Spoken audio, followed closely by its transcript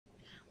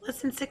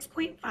Lesson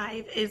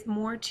 6.5 is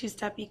more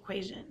two-step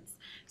equations.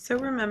 So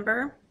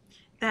remember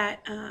that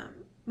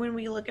when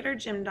we look at our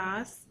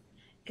GMDOS,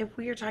 if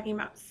we are talking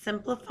about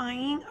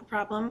simplifying a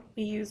problem,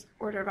 we use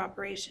order of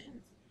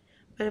operations.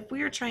 But if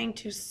we are trying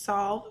to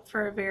solve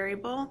for a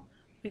variable,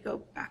 we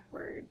go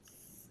backwards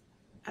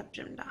of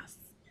GMDOS.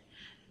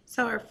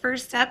 So our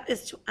first step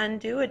is to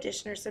undo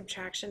addition or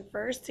subtraction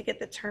first to get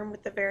the term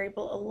with the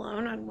variable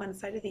alone on one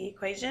side of the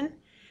equation.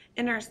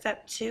 And our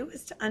step 2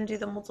 is to undo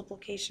the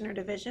multiplication or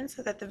division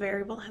so that the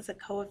variable has a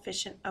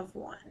coefficient of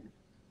 1.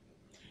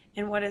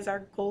 And what is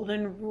our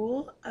golden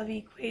rule of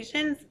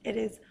equations? It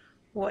is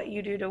what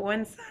you do to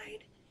one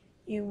side,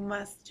 you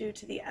must do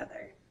to the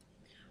other.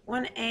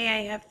 1a,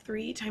 I have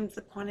 3 times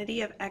the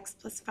quantity of x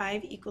plus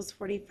 5 equals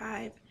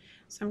 45.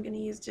 So I'm going to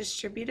use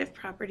distributive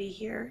property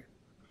here.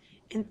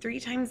 And 3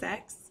 times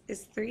x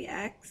is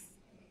 3x.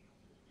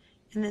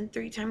 And then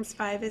 3 times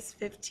 5 is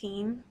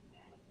 15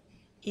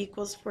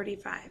 equals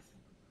 45.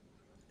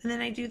 And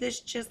then I do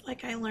this just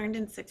like I learned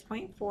in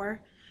 6.4, where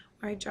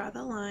I draw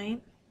the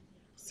line,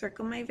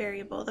 circle my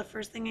variable. The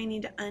first thing I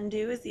need to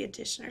undo is the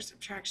addition or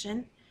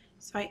subtraction.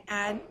 So I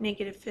add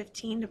negative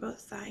 15 to both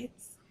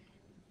sides.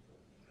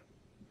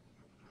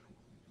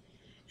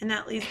 And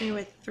that leaves me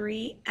with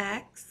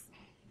 3x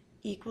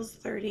equals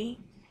 30.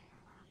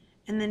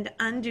 And then to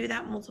undo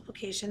that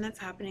multiplication that's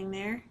happening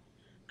there,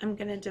 I'm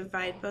going to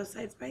divide both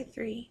sides by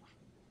 3.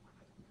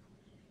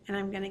 And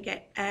I'm going to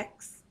get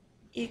x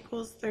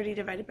equals 30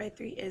 divided by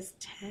 3 is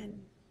 10.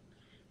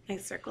 I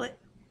circle it,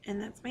 and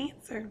that's my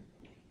answer.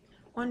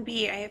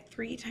 1b, I have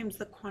 3 times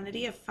the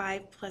quantity of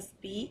 5 plus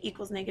b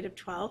equals negative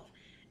 12.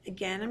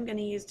 Again, I'm going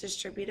to use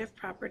distributive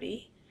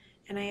property,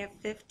 and I have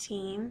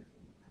 15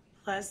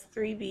 plus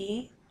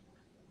 3b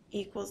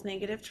equals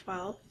negative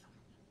 12.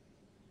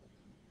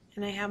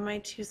 And I have my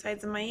two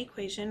sides of my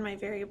equation, my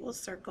variables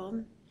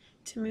circled.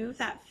 To move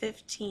that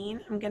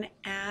 15, I'm going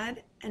to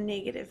add a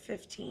negative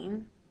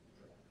 15.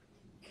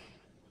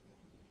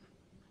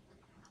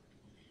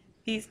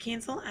 These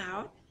cancel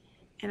out,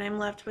 and I'm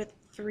left with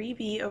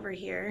 3b over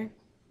here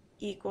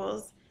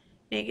equals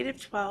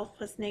negative 12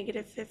 plus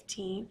negative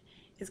 15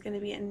 is going to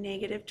be a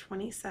negative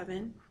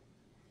 27.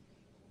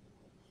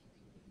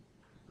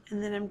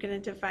 And then I'm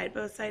going to divide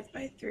both sides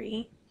by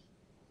 3.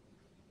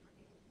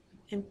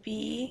 And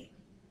b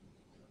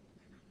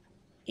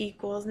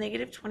equals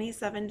negative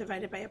 27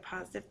 divided by a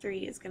positive 3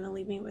 is going to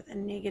leave me with a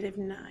negative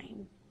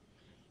 9.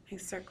 I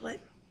circle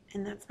it,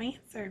 and that's my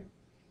answer.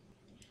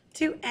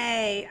 2a,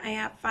 I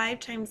have 5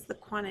 times the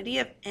quantity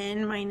of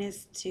n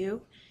minus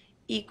 2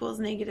 equals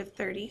negative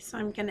 30. So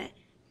I'm going to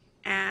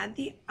add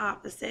the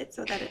opposite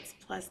so that it's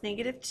plus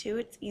negative 2.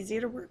 It's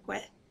easier to work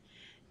with.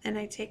 Then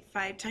I take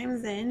 5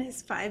 times n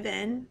is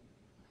 5n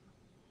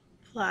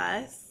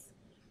plus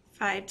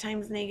 5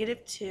 times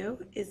negative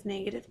 2 is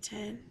negative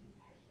 10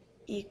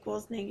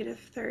 equals negative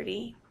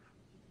 30.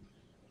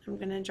 I'm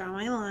going to draw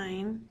my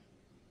line,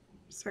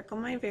 circle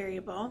my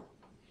variable.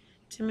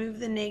 To move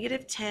the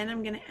negative 10,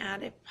 I'm going to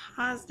add a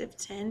positive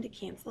 10 to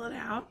cancel it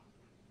out.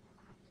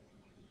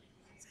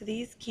 So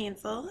these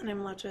cancel, and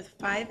I'm left with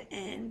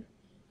 5n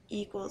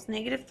equals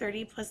negative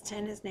 30 plus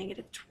 10 is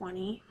negative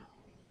 20.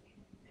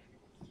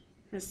 I'm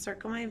going to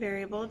circle my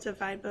variable,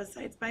 divide both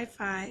sides by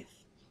 5,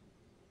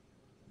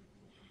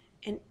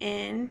 and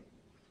n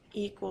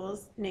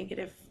equals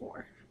negative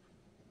 4.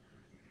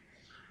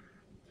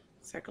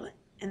 Circle it,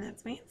 and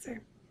that's my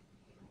answer.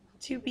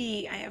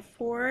 2b, I have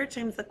 4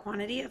 times the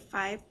quantity of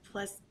 5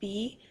 plus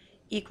b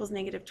equals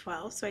negative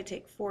 12. So I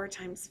take 4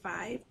 times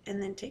 5 and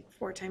then take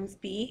 4 times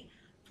b.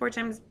 4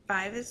 times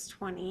 5 is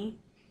 20.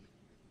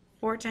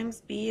 4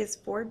 times b is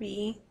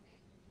 4b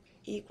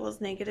equals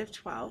negative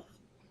 12.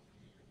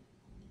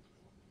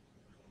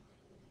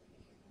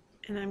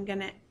 And I'm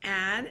going to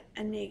add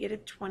a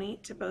negative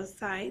 20 to both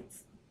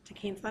sides to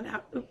cancel it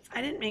out. Oops,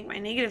 I didn't make my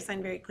negative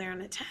sign very clear on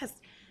the test.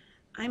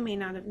 I may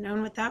not have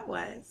known what that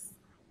was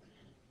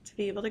to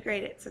be able to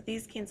grade it. So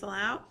these cancel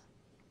out.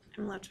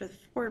 I'm left with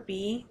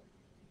 4b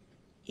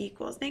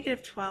equals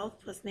negative 12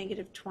 plus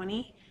negative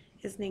 20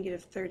 is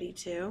negative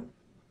 32.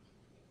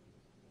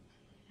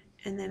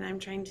 And then I'm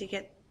trying to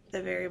get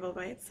the variable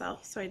by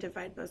itself, so I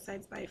divide both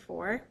sides by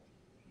 4.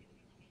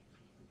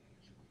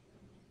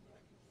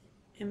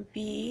 And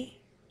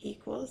b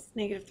equals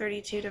negative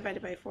 32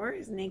 divided by 4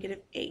 is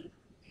negative 8.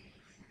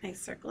 I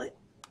circle it,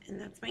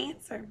 and that's my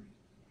answer.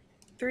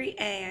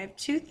 3a, I have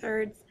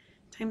 2/3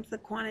 times the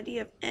quantity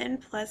of n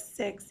plus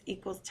 6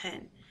 equals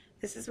 10.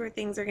 This is where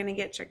things are going to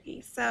get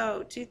tricky.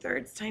 So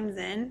 2/3 times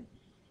n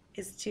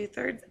is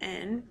 2/3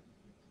 n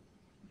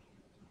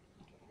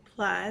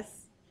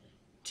plus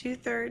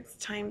 2/3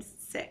 times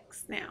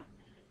 6. Now,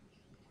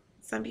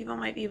 some people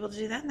might be able to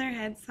do that in their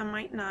head, some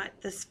might not.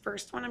 This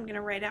first one, I'm going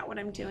to write out what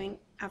I'm doing.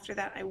 After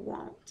that, I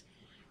won't.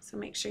 So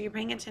make sure you're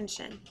paying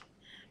attention.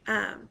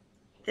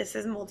 This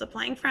is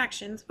multiplying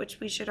fractions,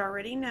 which we should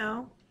already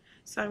know.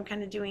 So I'm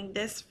kind of doing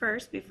this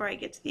first before I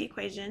get to the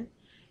equation.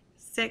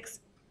 6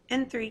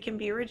 and 3 can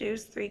be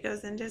reduced. 3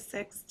 goes into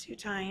 6 2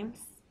 times.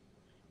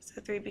 So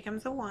 3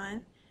 becomes a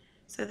 1.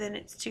 So then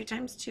it's 2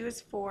 times 2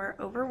 is 4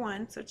 over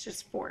 1, so it's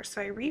just 4. So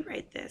I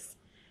rewrite this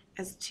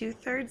as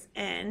 2/3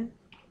 n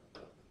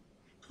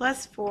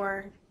plus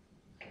 4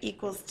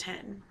 equals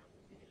 10.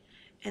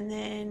 And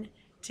then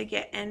to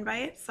get n by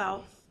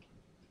itself,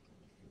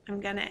 I'm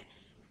going to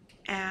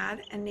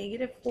add a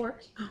negative 4.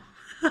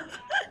 Oh,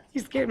 you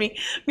scared me.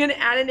 I'm going to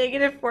add a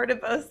negative 4 to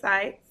both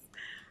sides.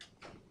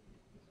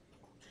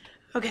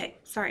 Okay,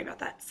 sorry about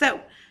that.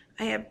 So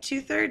I have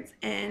 2/3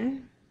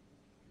 n.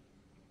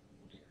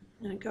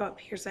 I'm going to go up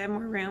here so I have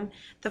more room.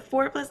 The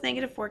 4 plus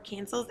negative 4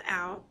 cancels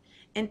out,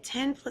 and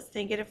 10 plus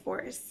negative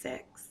 4 is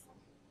 6.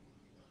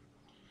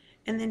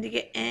 And then to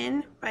get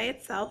n by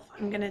itself,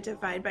 I'm going to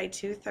divide by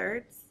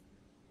 2/3.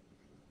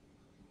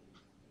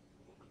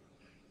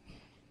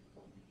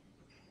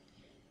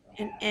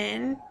 And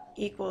n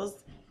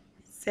equals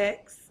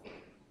 6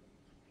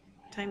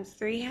 times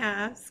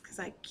 3/2, because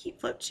I keep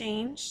flip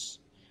change.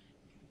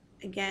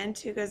 Again,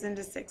 2 goes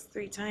into 6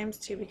 3 times.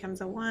 2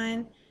 becomes a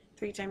 1.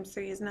 3 times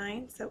 3 is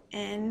 9. So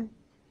n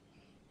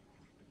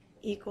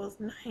equals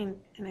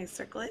 9. And I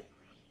circle it.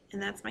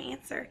 And that's my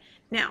answer.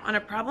 Now, on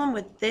a problem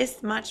with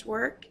this much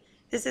work,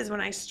 this is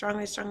when I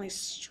strongly, strongly,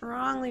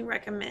 strongly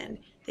recommend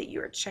that you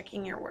are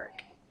checking your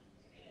work.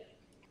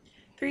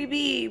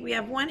 3b, we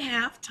have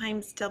 1/2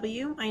 times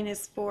w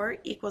minus 4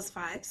 equals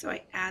 5. So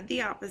I add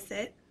the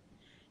opposite.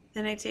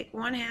 Then I take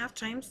 1/2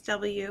 times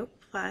w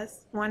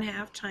plus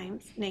 1/2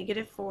 times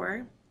negative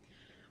 4.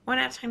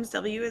 1/2 times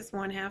w is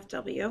 1/2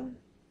 w.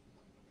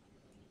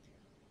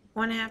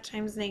 1/2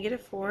 times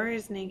negative 4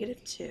 is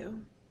negative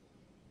 2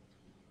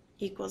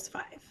 equals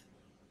 5.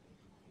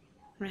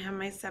 I'm going to have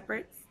my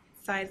separate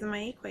sides of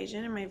my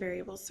equation and my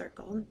variables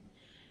circled.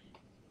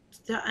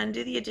 To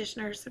undo the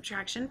addition or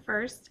subtraction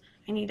first,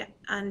 I need to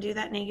undo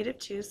that negative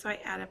 2, so I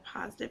add a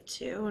positive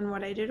 2, and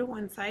what I do to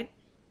one side,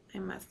 I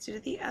must do to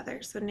the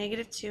other. So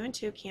negative 2 and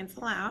 2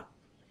 cancel out,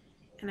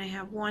 and I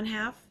have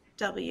 1/2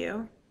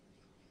 w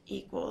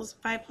equals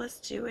 5 plus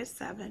 2 is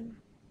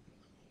 7.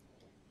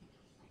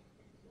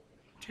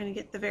 I'm trying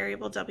to get the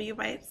variable w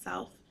by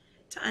itself.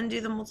 To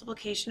undo the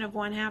multiplication of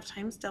 1/2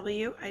 times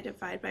w, I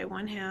divide by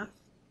 1/2.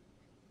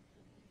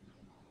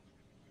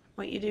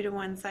 What you do to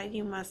one side,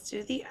 you must do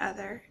to the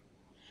other.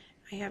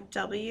 I have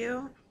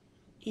w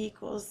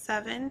equals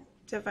 7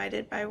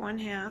 divided by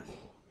 1/2.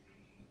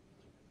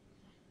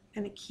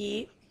 I'm going to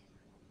keep,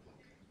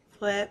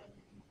 flip,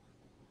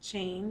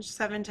 change.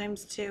 7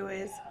 times 2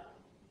 is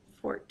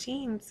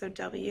 14, so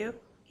w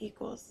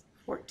equals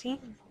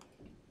 14.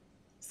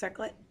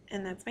 Circle it,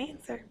 and that's my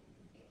answer.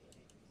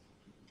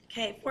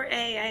 Okay, for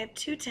A, I have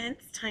 2/10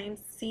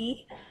 times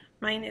c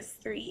minus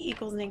 3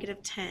 equals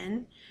negative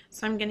 10.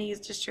 So I'm going to use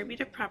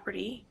distributive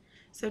property.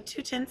 So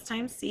 2/10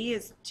 times c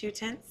is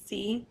 2/10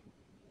 c.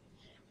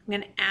 I'm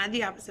going to add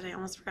the opposite. I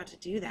almost forgot to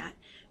do that.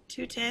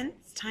 2/10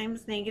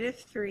 times negative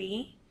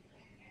 3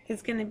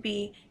 is going to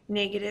be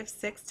negative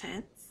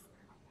 6/10.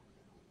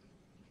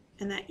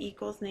 And that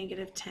equals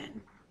negative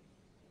 10.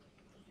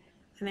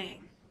 And I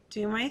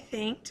do my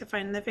thing to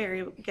find the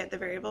variable, get the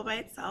variable by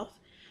itself.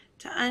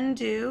 To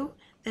undo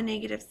the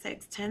negative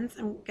 6/10,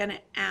 I'm going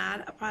to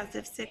add a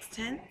positive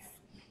 6/10.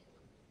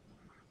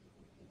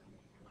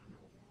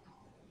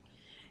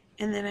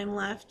 And then I'm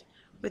left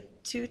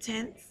with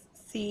 2/10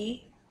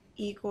 c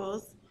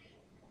equals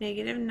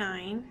negative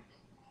 9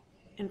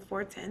 and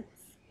 4/10.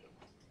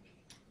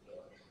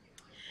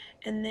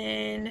 And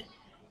then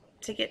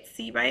to get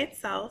c by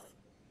itself,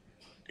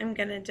 I'm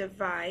going to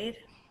divide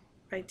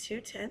by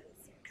 2/10,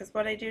 because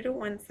what I do to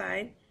one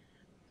side,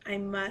 I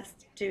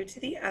must do to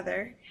the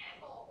other.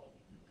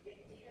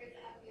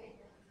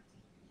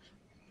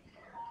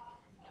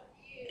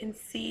 And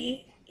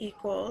c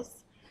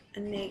equals a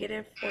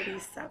negative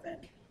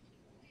 47.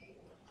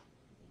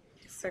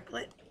 Circle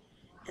it,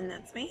 and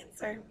that's my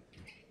answer.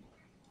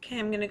 Okay,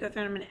 I'm going to go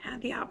through and I'm going to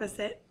add the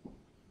opposite.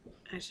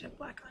 I should have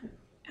black on.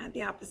 Add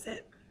the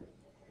opposite.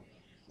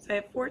 So I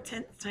have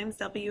 4/10 times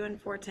w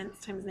and 4/10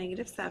 times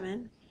negative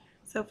 7.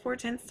 So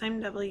 4/10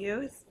 times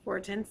w is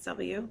 4/10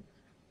 w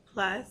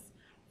plus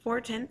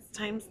 4/10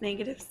 times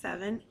negative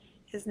 7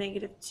 is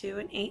negative 2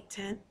 and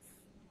 8/10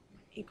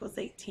 equals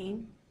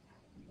 18.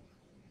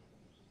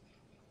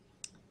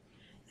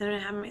 Then I'm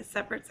going to have my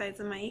separate sides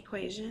of my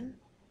equation,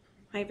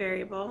 my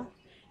variable,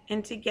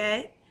 and to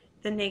get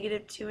the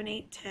negative 2 and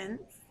 8/10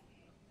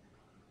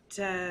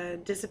 to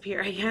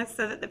disappear, I guess,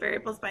 so that the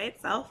variable is by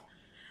itself,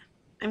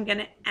 I'm going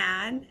to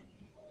add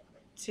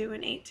 2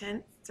 and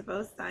 8/10 to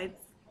both sides.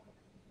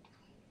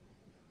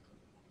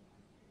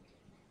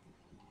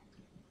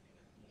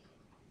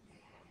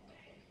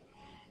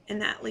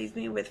 And that leaves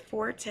me with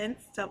 4/10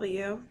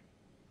 w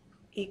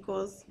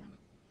equals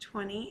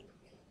 20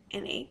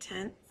 and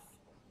 8/10.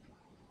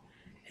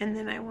 And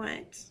then I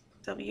want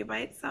w by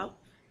itself.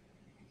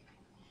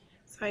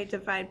 So I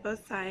divide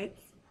both sides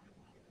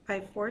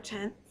by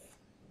 4/10.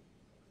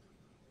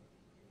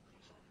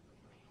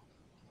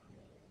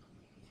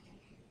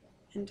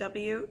 And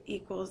w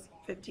equals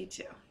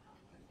 52.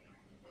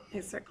 I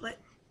circle it,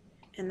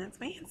 and that's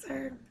my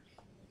answer.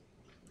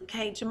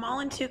 Okay, Jamal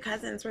and two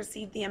cousins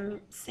received the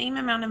same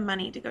amount of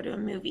money to go to a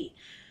movie.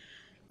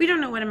 We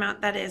don't know what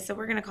amount that is, so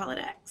we're going to call it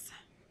X.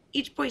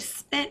 Each boy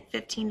spent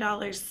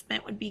 $15.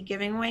 Spent would be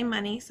giving away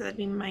money, so that'd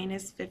be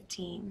minus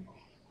 15.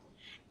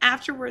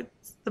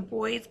 Afterwards, the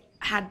boys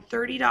had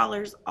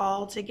 $30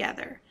 all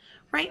together.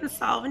 Write and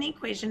solve an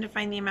equation to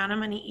find the amount of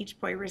money each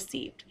boy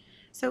received.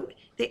 So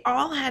they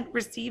all had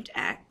received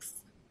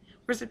X.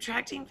 We're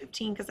subtracting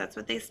 15 because that's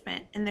what they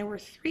spent, and there were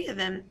 3 of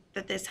them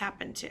that this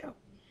happened to.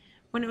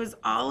 When it was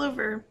all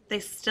over, they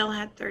still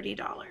had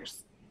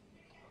 $30.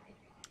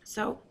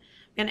 So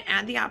I'm going to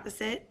add the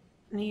opposite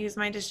and use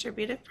my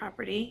distributive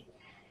property.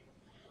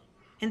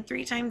 And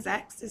 3 times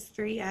X is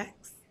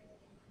 3X.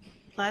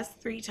 Plus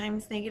 3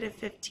 times negative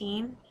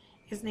 15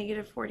 is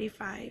negative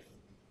 45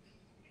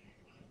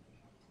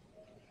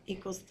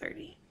 equals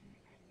 30.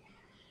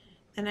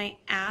 Then I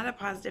add a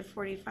positive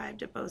 45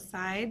 to both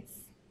sides.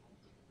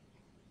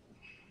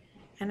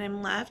 And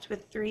I'm left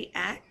with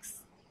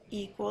 3X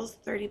equals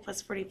 30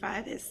 plus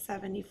 45 is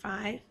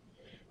 75.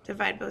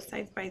 Divide both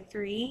sides by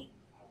 3.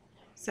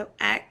 So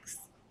X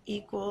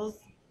equals,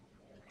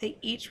 they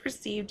each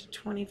received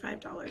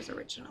 $25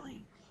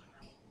 originally.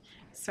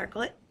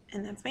 Circle it,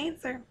 and that's my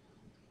answer.